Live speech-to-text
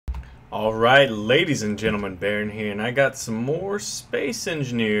Alright, ladies and gentlemen, Baron here, and I got some more space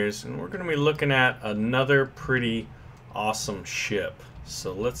engineers, and we're going to be looking at another pretty awesome ship.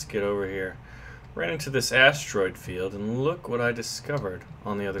 So let's get over here. Ran into this asteroid field, and look what I discovered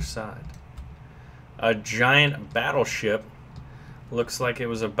on the other side. A giant battleship. Looks like it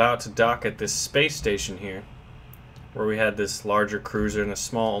was about to dock at this space station here, where we had this larger cruiser and a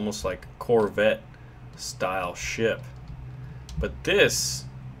small, almost like Corvette style ship. But this,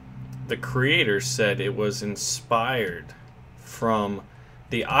 the creators said it was inspired from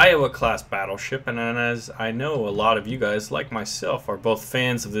the Iowa-class battleship, and as I know a lot of you guys, like myself, are both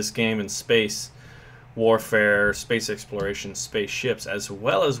fans of this game and space warfare, space exploration, spaceships, as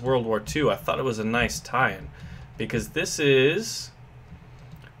well as World War II, I thought it was a nice tie-in, because this is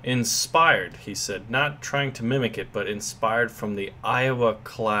inspired, he said, not trying to mimic it, but inspired from the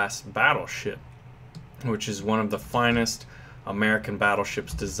Iowa-class battleship, which is one of the finest American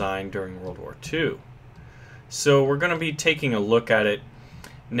battleships designed during World War II. So we're going to be taking a look at it.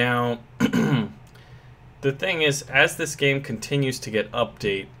 Now, the thing is, as this game continues to get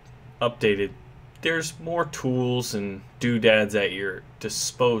updated, there's more tools and doodads at your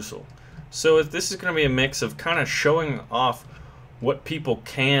disposal. So this is going to be a mix of kind of showing off what people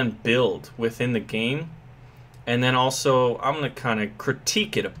can build within the game, and then also I'm going to kind of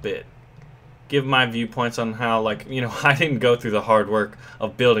critique it a bit. Give my viewpoints on how, like, you know, I didn't go through the hard work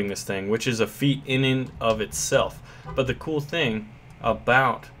of building this thing, which is a feat in and of itself. But the cool thing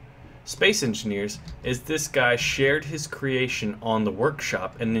about Space Engineers is this guy shared his creation on the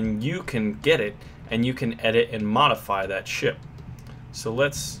workshop, and then you can get it and you can edit and modify that ship. So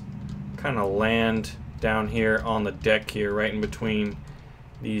let's kind of land down here on the deck here, right in between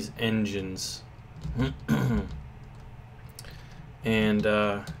these engines.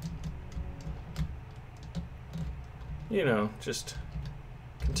 And you know, just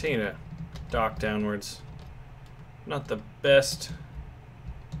continue to dock downwards. Not the best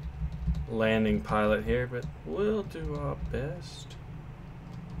landing pilot here, but we'll do our best.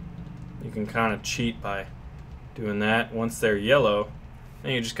 You can kind of cheat by doing that. Once they're yellow,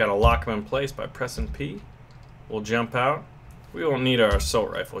 then you just gotta lock them in place by pressing P. We'll jump out. We won't need our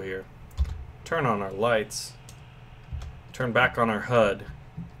assault rifle here. Turn on our lights. Turn back on our HUD.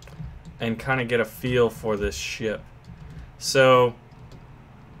 And kind of get a feel for this ship. So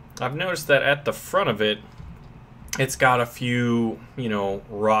I've noticed that at the front of it, it's got a few, you know,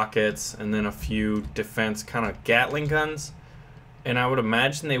 rockets and then a few defense kind of Gatling guns. And I would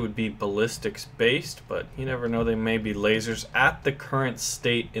imagine they would be ballistics based, but you never know, they may be lasers. At the current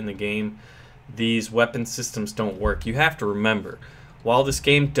state in the game, these weapon systems don't work. You have to remember, while this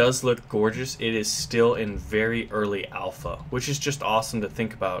game does look gorgeous, it is still in very early alpha, which is just awesome to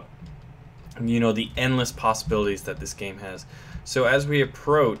think about. You know, the endless possibilities that this game has. So as we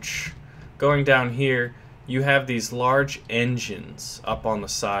approach, going down here, you have these large engines up on the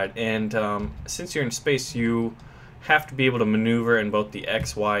side, and since you're in space, you have to be able to maneuver in both the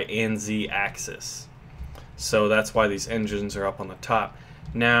X, Y, and Z axis. So that's why these engines are up on the top.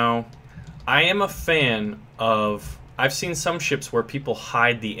 Now, I am a fan of, I've seen some ships where people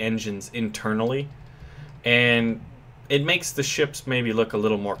hide the engines internally, and it makes the ships maybe look a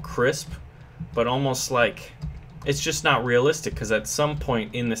little more crisp, but almost like it's just not realistic, because at some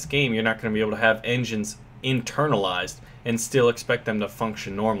point in this game you're not going to be able to have engines internalized and still expect them to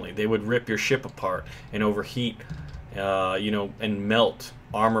function normally. They would rip your ship apart and overheat, you know, and melt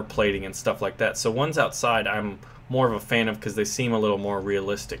armor plating and stuff like that. So ones outside I'm more of a fan of because they seem a little more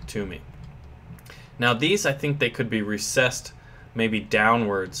realistic to me. Now these, I think they could be recessed maybe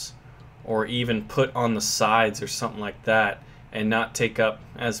downwards or even put on the sides or something like that, and not take up,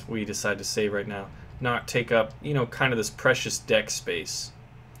 as we decide to say right now, not take up, you know, kind of this precious deck space.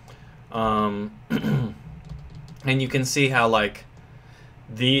 And you can see how, like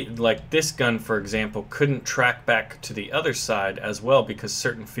this gun, for example, couldn't track back to the other side as well because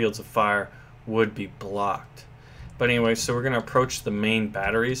certain fields of fire would be blocked. But anyway, so we're going to approach the main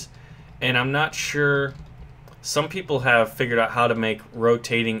batteries, and I'm not sure. Some people have figured out how to make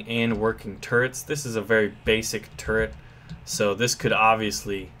rotating and working turrets. This is a very basic turret, so this could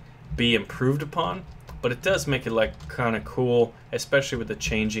obviously be improved upon, but it does make it like kind of cool, especially with the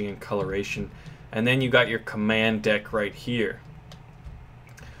changing in coloration. And then you got your command deck right here,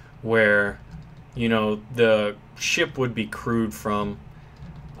 where, you know, the ship would be crewed from.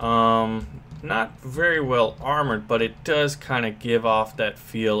 Not very well armored, but it does kind of give off that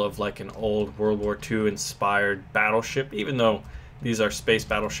feel of like an old World War II inspired battleship, even though these are space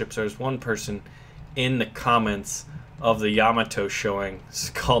battleships. There's one person in the comments of the Yamato showing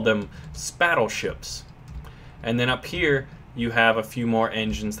called them spattleships. And then up here you have a few more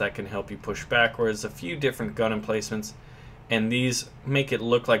engines that can help you push backwards, a few different gun emplacements, and these make it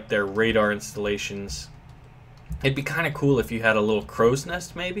look like they're radar installations. It'd be kind of cool if you had a little crow's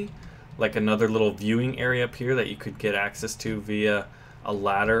nest, maybe, like another little viewing area up here that you could get access to via a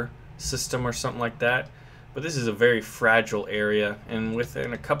ladder system or something like that. But this is a very fragile area, and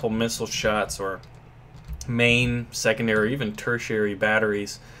within a couple missile shots or main, secondary, even tertiary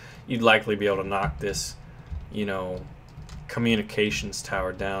batteries, you'd likely be able to knock this, you know, communications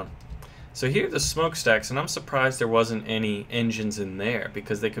tower down. So here are the smokestacks, and I'm surprised there wasn't any engines in there,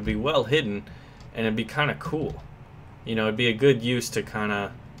 because they could be well hidden and it'd be kind of cool. You know, it'd be a good use to kind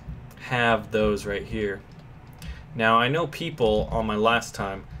of have those right here. Now, I know people on my last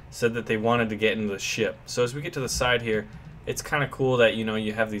time said that they wanted to get into the ship. So as we get to the side here, it's kind of cool that, you know,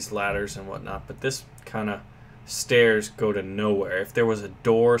 you have these ladders and whatnot, but this kind of stairs go to nowhere. If there was a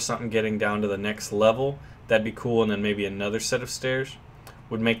door or something getting down to the next level, that'd be cool, and then maybe another set of stairs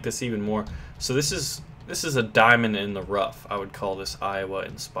would make this even more. So this is a diamond in the rough. I would call this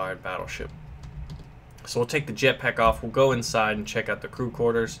Iowa-inspired battleship. So we'll take the jetpack off, we'll go inside and check out the crew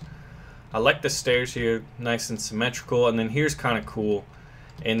quarters. I like the stairs here, nice and symmetrical, and then here's kind of cool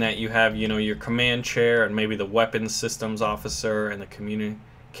in that you have, you know, your command chair and maybe the weapons systems officer and the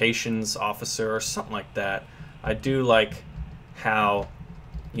communications officer or something like that. I do like how,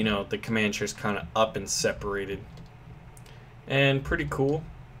 you know, the command chair's kind of up and separated. And pretty cool.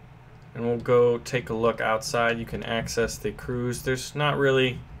 And we'll go take a look outside. You can access the crews. There's not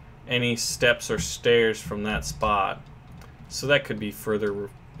really any steps or stairs from that spot, so that could be further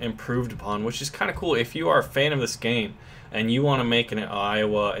improved upon, which is kind of cool. If you are a fan of this game and you want to make an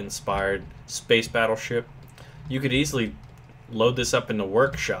Iowa-inspired space battleship, you could easily load this up in the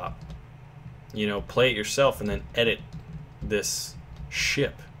workshop, you know, play it yourself, and then edit this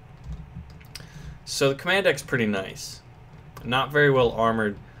ship. So the command deck's pretty nice. Not very well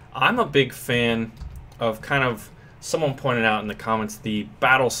armored. I'm a big fan of kind of, someone pointed out in the comments, the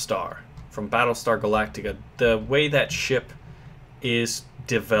Battlestar from Battlestar Galactica. The way that ship is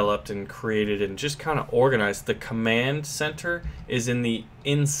developed and created and just kind of organized, the command center is in the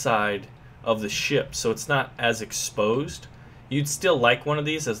inside of the ship, so it's not as exposed. You'd still like one of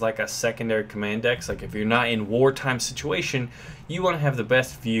these as like a secondary command deck. Like if you're not in wartime situation, you want to have the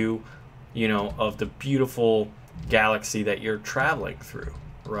best view, you know, of the beautiful galaxy that you're traveling through,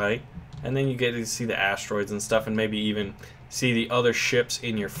 right? And then you get to see the asteroids and stuff, and maybe even see the other ships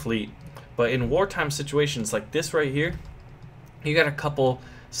in your fleet. But in wartime situations like this right here, you got a couple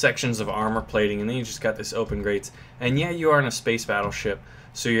sections of armor plating, and then you just got this open grates. And yeah, you are in a space battleship,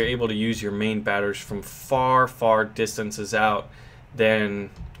 so you're able to use your main batteries from far, far distances out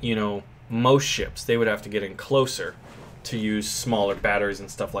than, you know, most ships. They would have to get in closer to use smaller batteries and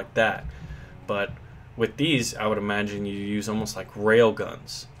stuff like that. But with these, I would imagine you use almost like rail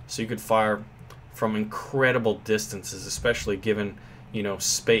guns. So you could fire from incredible distances, especially given, you know,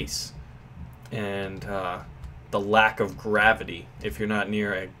 space and the lack of gravity if you're not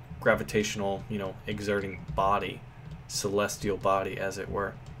near a gravitational, you know, exerting body, celestial body, as it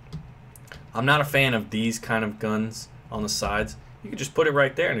were. I'm not a fan of these kind of guns on the sides. You could just put it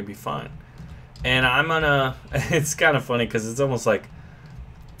right there and it'd be fine. And I'm gonna, it's kind of funny because it's almost like,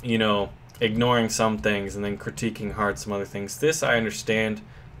 you know, ignoring some things and then critiquing hard some other things. This I understand,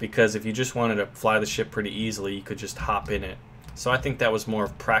 because if you just wanted to fly the ship pretty easily, you could just hop in it. So I think that was more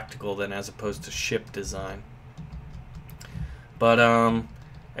practical than as opposed to ship design. But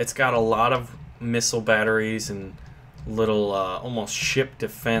it's got a lot of missile batteries and little almost ship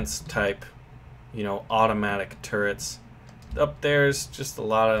defense type, you know, automatic turrets. Up there's just a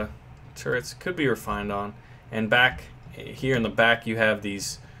lot of turrets, could be refined on. And back here in the back you have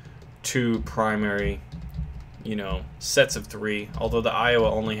these two primary, you know, sets of three, although the Iowa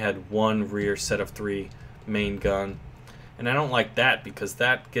only had one rear set of three main gun. And I don't like that because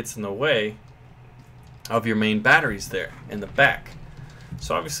that gets in the way of your main batteries there in the back.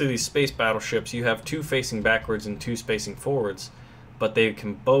 So obviously these space battleships, you have two facing backwards and two facing forwards, but they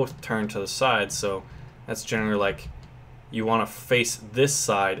can both turn to the side, so that's generally like you want to face this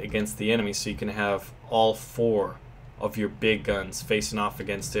side against the enemy so you can have all four of your big guns facing off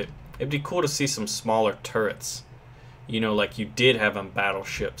against it. It'd be cool to see some smaller turrets, you know, like you did have on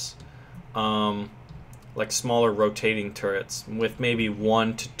battleships. Like smaller rotating turrets with maybe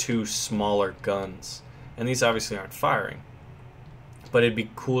 1 to 2 smaller guns. And these obviously aren't firing. But it'd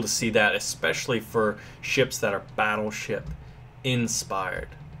be cool to see that, especially for ships that are battleship inspired.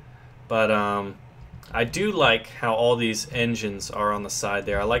 But I do like how all these engines are on the side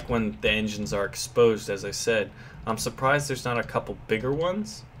there. I like when the engines are exposed, as I said. I'm surprised there's not a couple bigger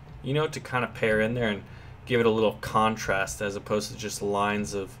ones, you know, to kind of pair in there and give it a little contrast as opposed to just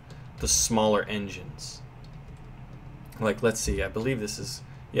lines of the smaller engines. Like, let's see, I believe this is,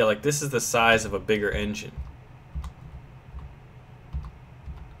 yeah, like this is the size of a bigger engine.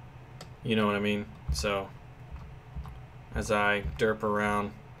 You know what I mean? So, as I derp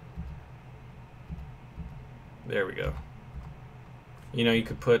around, there we go. You know, you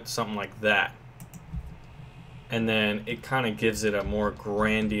could put something like that. And then it kind of gives it a more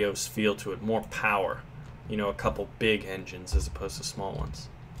grandiose feel to it, more power. You know, a couple big engines as opposed to small ones.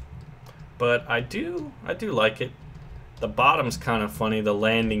 But I do like it. The bottom's kind of funny, the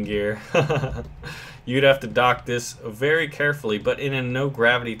landing gear. You'd have to dock this very carefully, but in a no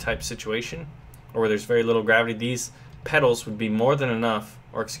gravity type situation, or where there's very little gravity, these pedals would be more than enough,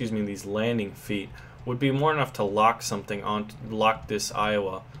 or excuse me, these landing feet would be more enough to lock something on, lock this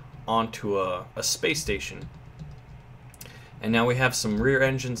Iowa onto a space station. And now we have some rear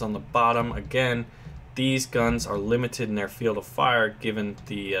engines on the bottom. Again, these guns are limited in their field of fire given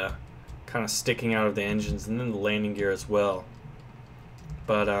the kind of sticking out of the engines, and then the landing gear as well.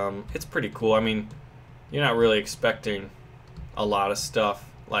 But it's pretty cool. I mean, you're not really expecting a lot of stuff.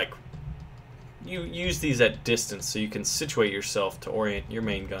 Like, you use these at distance so you can situate yourself to orient your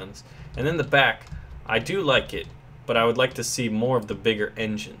main guns. And then the back, I do like it, but I would like to see more of the bigger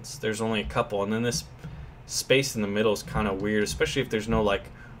engines. There's only a couple, and then this space in the middle is kind of weird, especially if there's no like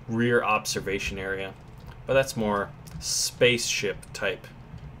rear observation area. But that's more spaceship type,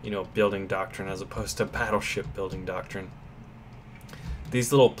 you know, building doctrine as opposed to battleship building doctrine.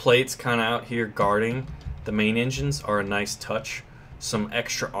 These little plates kind of out here guarding the main engines are a nice touch. Some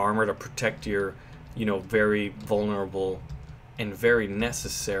extra armor to protect your, you know, very vulnerable and very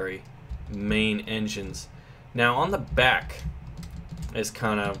necessary main engines. Now on the back is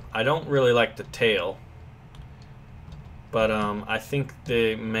kind of, I don't really like the tail, but I think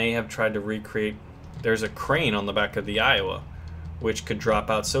they may have tried to recreate, there's a crane on the back of the Iowa which could drop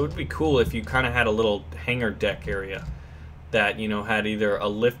out, so it would be cool if you kind of had a little hangar deck area that, you know, had either a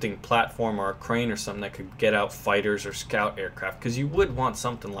lifting platform or a crane or something that could get out fighters or scout aircraft, because you would want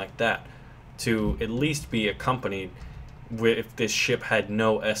something like that to at least be accompanied with if this ship had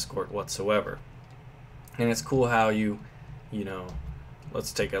no escort whatsoever. And it's cool how you know,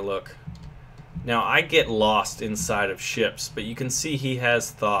 let's take a look. Now I get lost inside of ships, but you can see he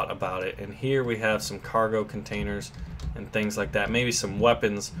has thought about it, and here we have some cargo containers and things like that, maybe some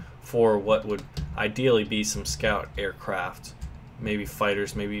weapons for what would ideally be some scout aircraft, maybe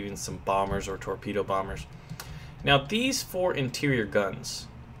fighters, maybe even some bombers or torpedo bombers. Now these 4 interior guns,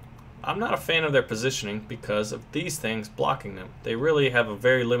 I'm not a fan of their positioning because of these things blocking them. They really have a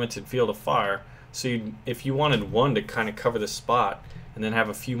very limited field of fire, so if you wanted one to kind of cover the spot and then have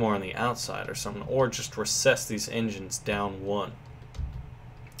a few more on the outside or something, or just recess these engines down one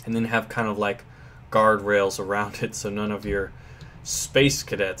and then have kind of like guardrails around it so none of your space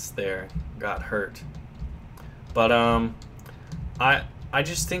cadets there got hurt. But I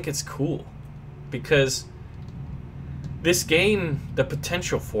just think it's cool because this game, the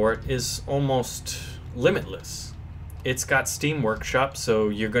potential for it is almost limitless. It's got Steam Workshop, so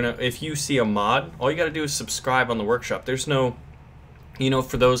you're gonna, if you see a mod, all you gotta do is subscribe on the workshop. There's no, you know,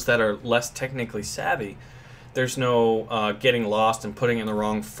 for those that are less technically savvy, there's no getting lost and putting it in the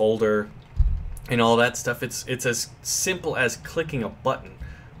wrong folder and all that stuff. It's as simple as clicking a button,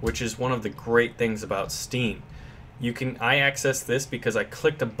 which is one of the great things about Steam. I accessed this because I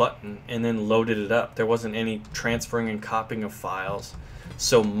clicked a button and then loaded it up. There wasn't any transferring and copying of files.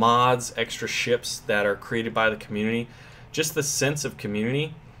 So mods, extra ships that are created by the community, just the sense of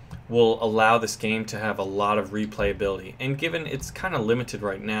community will allow this game to have a lot of replayability. And given it's kind of limited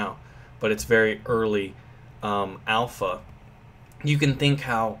right now, but it's very early alpha, you can think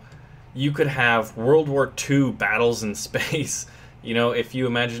how you could have World War II battles in space. You know, if you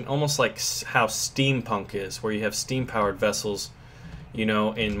imagine almost like how steampunk is, where you have steam-powered vessels, you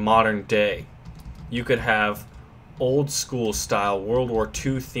know, in modern day. You could have old-school style World War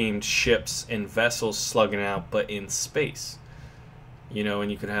II themed ships and vessels slugging out, but in space. You know,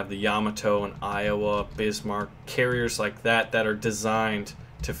 and you could have the Yamato and Iowa, Bismarck, carriers like that that are designed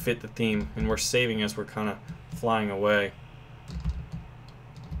to fit the theme. And we're saving as we're kind of flying away.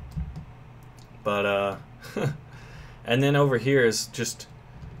 But, and then over here is just,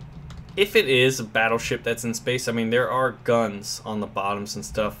 if it is a battleship that's in space, I mean, there are guns on the bottoms and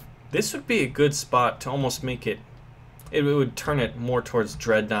stuff. This would be a good spot to almost make it, it would turn it more towards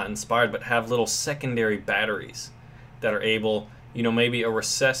Dreadnought inspired, but have little secondary batteries that are able, you know, maybe a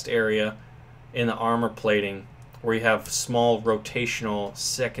recessed area in the armor plating where you have small rotational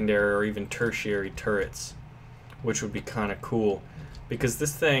secondary or even tertiary turrets, which would be kind of cool. Because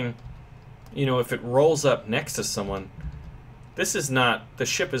this thing, you know, if it rolls up next to someone, this is not, the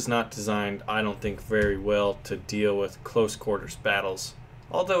ship is not designed, I don't think, very well to deal with close quarters battles.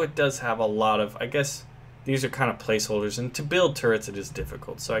 Although it does have a lot of, I guess, these are kind of placeholders, and to build turrets it is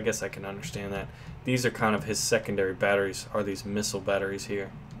difficult, so I guess I can understand that. These are kind of his secondary batteries, are these missile batteries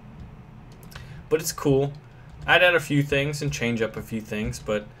here. But it's cool. I'd add a few things and change up a few things,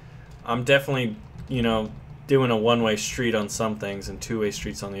 but I'm definitely, you know, doing a one-way street on some things and two-way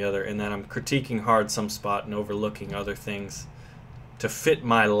streets on the other, and then I'm critiquing hard some spot and overlooking other things to fit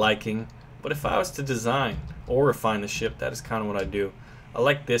my liking. But if I was to design or refine the ship, that is kind of what I do. I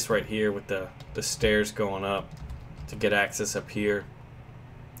like this right here with the stairs going up to get access up here.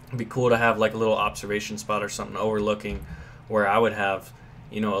 It'd be cool to have like a little observation spot or something overlooking where I would have,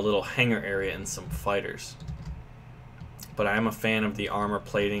 you know, a little hangar area and some fighters. But I am a fan of the armor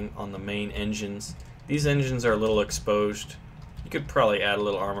plating on the main engines. These engines are a little exposed. You could probably add a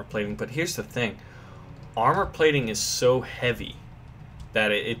little armor plating, but here's the thing. Armor plating is so heavy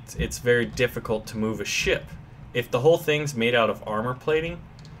that it's very difficult to move a ship. If the whole thing's made out of armor plating,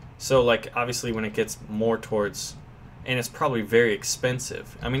 so like obviously when it gets more towards, and it's probably very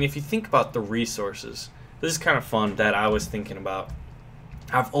expensive. I mean, if you think about the resources, this is kind of fun that I was thinking about.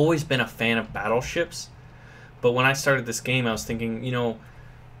 I've always been a fan of battleships, but when I started this game I was thinking, you know,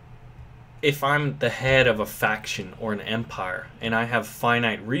 if I'm the head of a faction or an empire and I have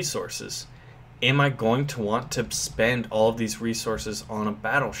finite resources, am I going to want to spend all of these resources on a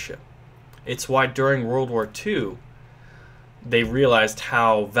battleship? It's why during World War II they realized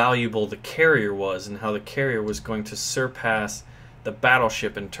how valuable the carrier was and how the carrier was going to surpass the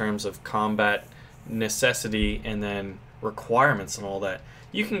battleship in terms of combat necessity and then requirements and all that.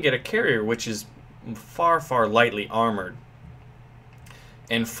 You can get a carrier which is far lightly armored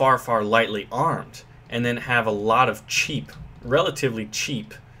and far lightly armed, and then have a lot of cheap, relatively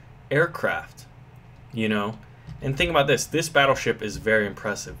cheap aircraft, you know. And think about this, this battleship is very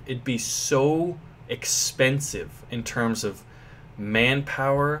impressive. It'd be so expensive in terms of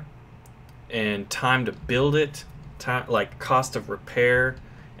manpower and time to build it, time, like cost of repair,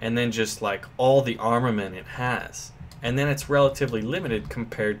 and then just like all the armament it has. And then it's relatively limited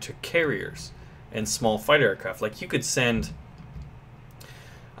compared to carriers and small fighter aircraft. Like you could send,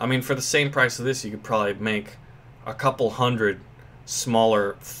 I mean, for the same price of this, you could probably make a couple hundred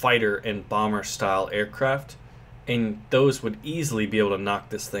smaller fighter and bomber style aircraft, and those would easily be able to knock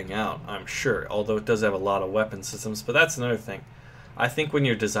this thing out, I'm sure. Although it does have a lot of weapon systems, but that's another thing. I think when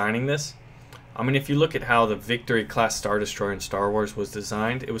you're designing this, I mean, if you look at how the Victory class Star Destroyer in Star Wars was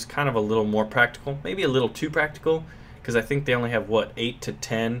designed, it was kind of a little more practical, maybe a little too practical, because I think they only have, what, 8 to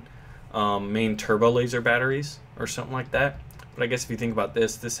 10 main turbo laser batteries or something like that. But I guess if you think about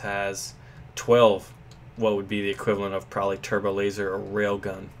this, this has 12, what would be the equivalent of probably turbo laser or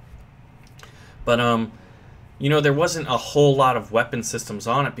railgun. But you know, there wasn't a whole lot of weapon systems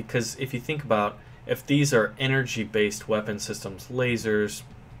on it, because if you think about, if these are energy-based weapon systems, lasers,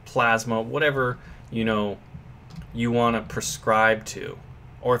 plasma, whatever, you know, you want to prescribe to,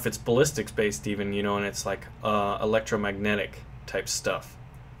 or if it's ballistics-based even, you know, and it's like electromagnetic type stuff,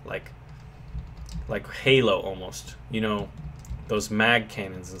 like Halo almost, you know, those mag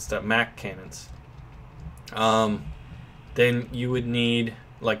cannons and stuff, Mac cannons. Then you would need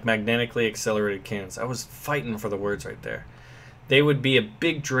like magnetically accelerated cannons. I was fighting for the words right there. They would be a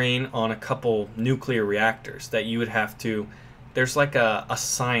big drain on a couple nuclear reactors that you would have to, there's like a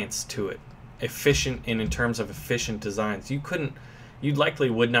science to it, efficient, and in terms of efficient designs. You likely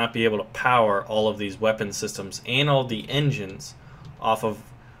would not be able to power all of these weapon systems and all the engines off of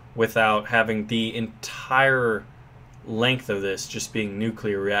without having the entire length of this just being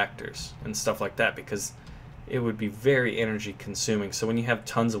nuclear reactors and stuff like that, because it would be very energy consuming. So when you have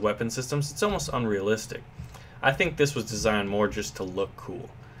tons of weapon systems, it's almost unrealistic. I think this was designed more just to look cool.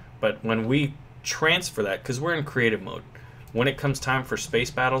 But when we transfer that, because we're in creative mode, when it comes time for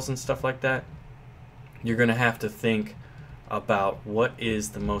space battles and stuff like that, you're going to have to think about what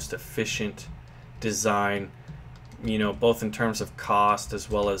is the most efficient design, you know, both in terms of cost as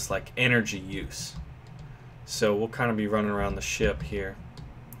well as like energy use. So we'll kind of be running around the ship here,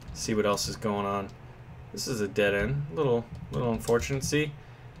 see what else is going on. This is a dead end, little unfortunate. See,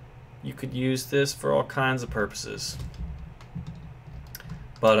 you could use this for all kinds of purposes.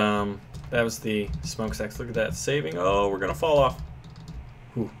 But that was the smokestacks. Look at that, saving. Oh, we're gonna fall off.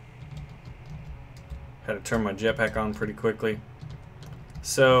 Whew. Had to turn my jetpack on pretty quickly.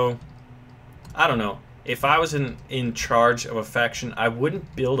 So I don't know. If I was in charge of a faction, I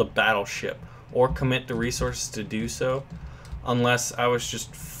wouldn't build a battleship or commit the resources to do so unless I was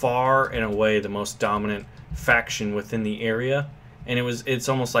just far and away the most dominant faction within the area, and it's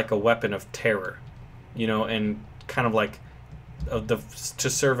almost like a weapon of terror, you know, and kind of like to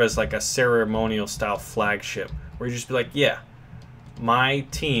serve as like a ceremonial style flagship, where you just be like, yeah, my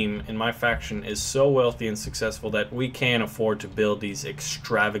team and my faction is so wealthy and successful that we can afford to build these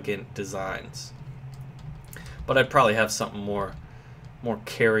extravagant designs. But I'd probably have something more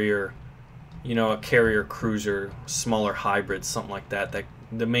carrier, you know, a carrier cruiser, smaller hybrids, something like that. That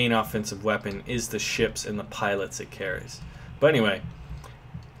the main offensive weapon is the ships and the pilots it carries. But anyway,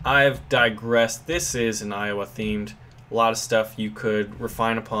 I've digressed. This is an Iowa themed. A lot of stuff you could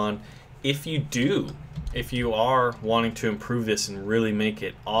refine upon if you are wanting to improve this and really make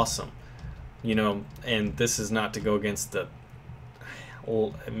it awesome, you know. And this is not to go against the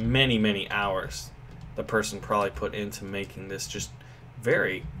many hours the person probably put into making this just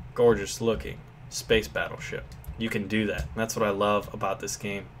very gorgeous looking space battleship. You can do that. That's what I love about this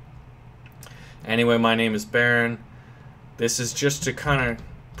game. Anyway, my name is Baron. This is just to kind of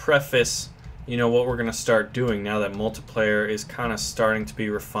preface, you know, what we're going to start doing now that multiplayer is kind of starting to be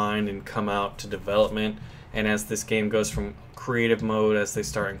refined and come out to development. And as this game goes from creative mode, as they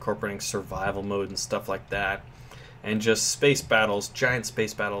start incorporating survival mode and stuff like that, and just space battles, giant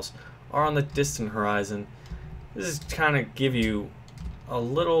space battles, are on the distant horizon, this is kind of give you a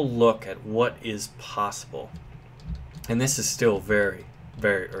little look at what is possible. And this is still very,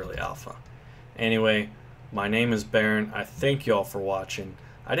 very early alpha. Anyway, my name is Baron. I thank y'all for watching.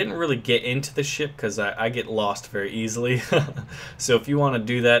 I didn't really get into the ship because I get lost very easily. So if you want to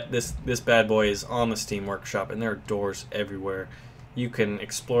do that, this bad boy is on the Steam Workshop, and there are doors everywhere. You can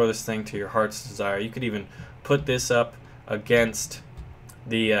explore this thing to your heart's desire. You could even put this up against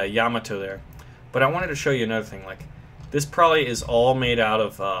the Yamato there. But I wanted to show you another thing. Like, this probably is all made out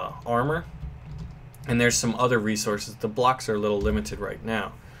of armor, and there's some other resources. The blocks are a little limited right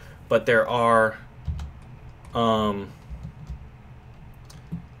now, but there are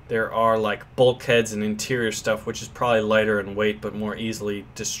like bulkheads and interior stuff, which is probably lighter in weight but more easily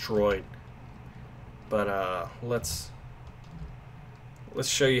destroyed. But let's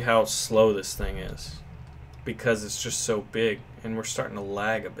show you how slow this thing is, because it's just so big, and we're starting to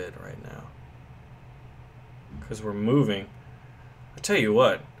lag a bit right now because we're moving. I tell you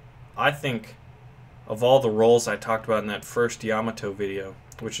what, I think of all the roles I talked about in that first Yamato video,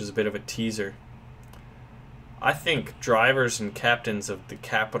 which is a bit of a teaser, I think drivers and captains of the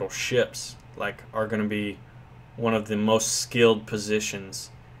capital ships are going to be one of the most skilled positions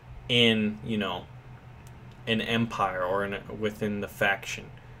in, you know, an empire or within the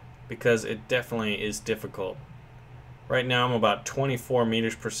faction, because it definitely is difficult. Right now I'm about 24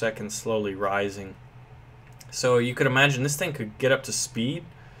 meters per second, slowly rising. So you could imagine this thing could get up to speed.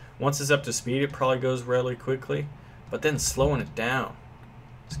 Once it's up to speed, it probably goes really quickly, but then slowing it down,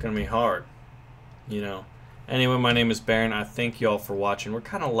 it's going to be hard, you know. Anyway, my name is Baron. I thank you all for watching. We're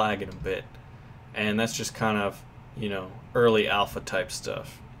kind of lagging a bit, and that's just kind of, you know, early alpha type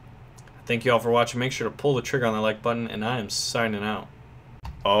stuff. Thank you all for watching. Make sure to pull the trigger on the like button, and I am signing out.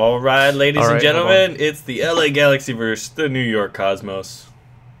 All right, ladies and gentlemen, it's the LA Galaxy versus the New York Cosmos.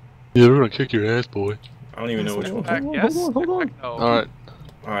 Yeah, we're gonna kick your ass, boy. I don't even know which one. Yes. Alright. Alright,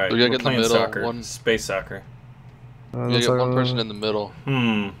 We we're gotta get in the playing middle. soccer. Space soccer. You gotta get one person in the middle.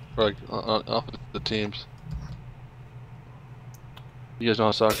 Right. Off the teams. You guys know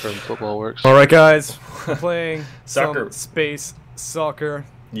how soccer and football works? Alright, guys. We're playing Soccer. some space soccer.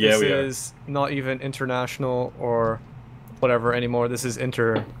 Yeah, this is not even international or whatever anymore. This is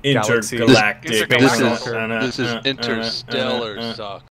intergalactic. Intergalactic. This is interstellar soccer.